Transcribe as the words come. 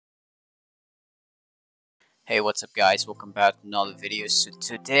Hey, what's up guys, welcome back to another video. So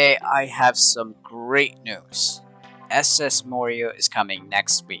today I have some great news. SS Moria is coming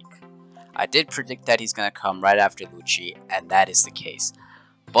next week. I did predict that he's gonna come right after Lucci, and that is the case.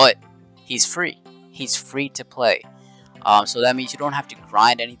 But he's free. He's free to play. So that means you don't have to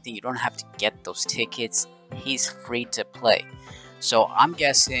grind anything, you don't have to get those tickets. He's free to play. So I'm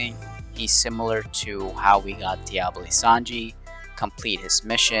guessing he's similar to how we got Diablo Sanji. Complete his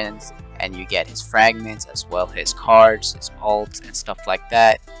missions and you get his fragments as well, his cards, his ult and stuff like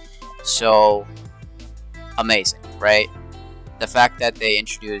that. So amazing, right? The fact that they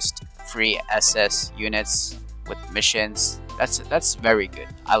introduced free SS units with missions, that's very good.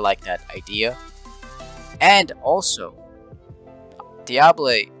 I like that idea. And also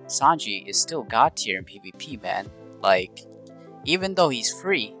Diablo Sanji is still god tier in PvP, man. Like, even though he's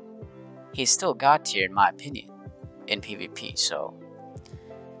free, he's still god tier in my opinion in PvP. So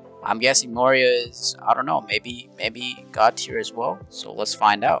I'm guessing Moria is, I don't know, maybe god tier as well. So let's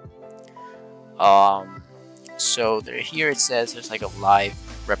find out. So here it says there's like a live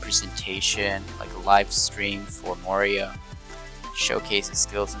representation, like a live stream for Moria, showcases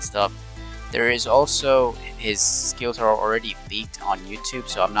skills and stuff. There is also, his skills are already leaked on YouTube,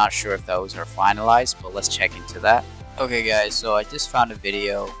 so I'm not sure if those are finalized, but let's check into that. Okay guys, so I just found a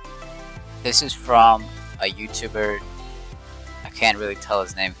video. This is from a YouTuber. I can't really tell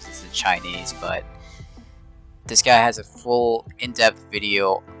his name because it's in Chinese, but this guy has a full in-depth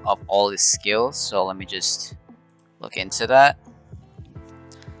video of all his skills, so let me just look into that.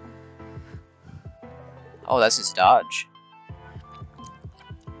 Oh, that's his dodge.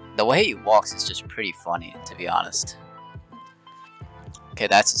 The way he walks is just pretty funny, to be honest. Okay,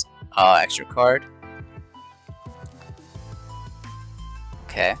 that's his extra card.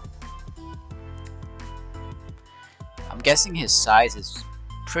 Okay. I'm guessing his size is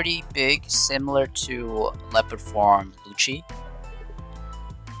pretty big, similar to Leopard Form Lucci.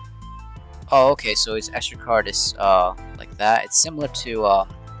 Oh, okay, so his extra card is like that. It's similar to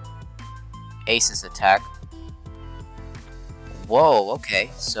Ace's attack. Whoa, okay,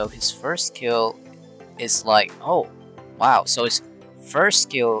 so his first skill is like, oh, wow, so his first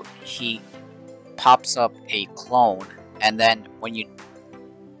skill, he pops up a clone, and then when you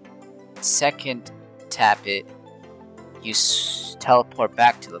second tap it, you teleport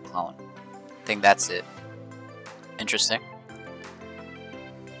back to the clone. I think that's it. Interesting.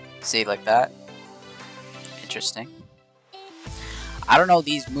 See, like that? Interesting. I don't know,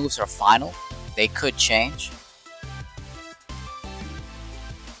 these moves are final. They could change.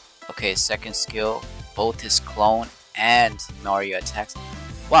 Okay, second skill, both his clone and Moria attacks.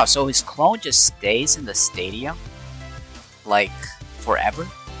 Wow, so his clone just stays in the stadium? Like, forever?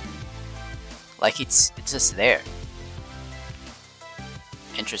 Like, it's just there.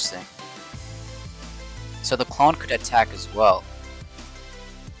 Interesting. So the clone could attack as well.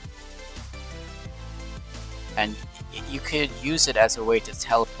 And you could use it as a way to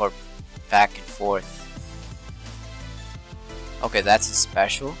teleport back and forth. Okay, that's his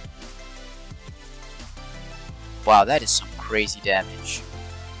special. Wow, that is some crazy damage.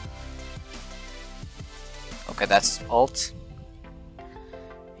 Okay, that's his ult.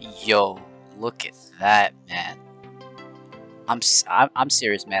 Yo, look at that, man. I'm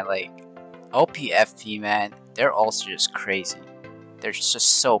serious, man. Like, OPFP, man, they're also just crazy. They're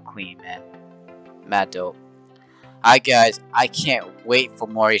just so clean, man. Mad dope. Alright, guys, I can't wait for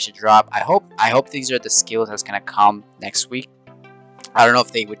Moria to drop. I hope these are the skills that's gonna come next week. I don't know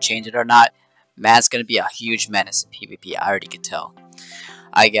if they would change it or not. Man's gonna be a huge menace in PvP. I already can tell.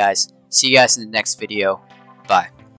 Alright, guys, see you guys in the next video. Bye.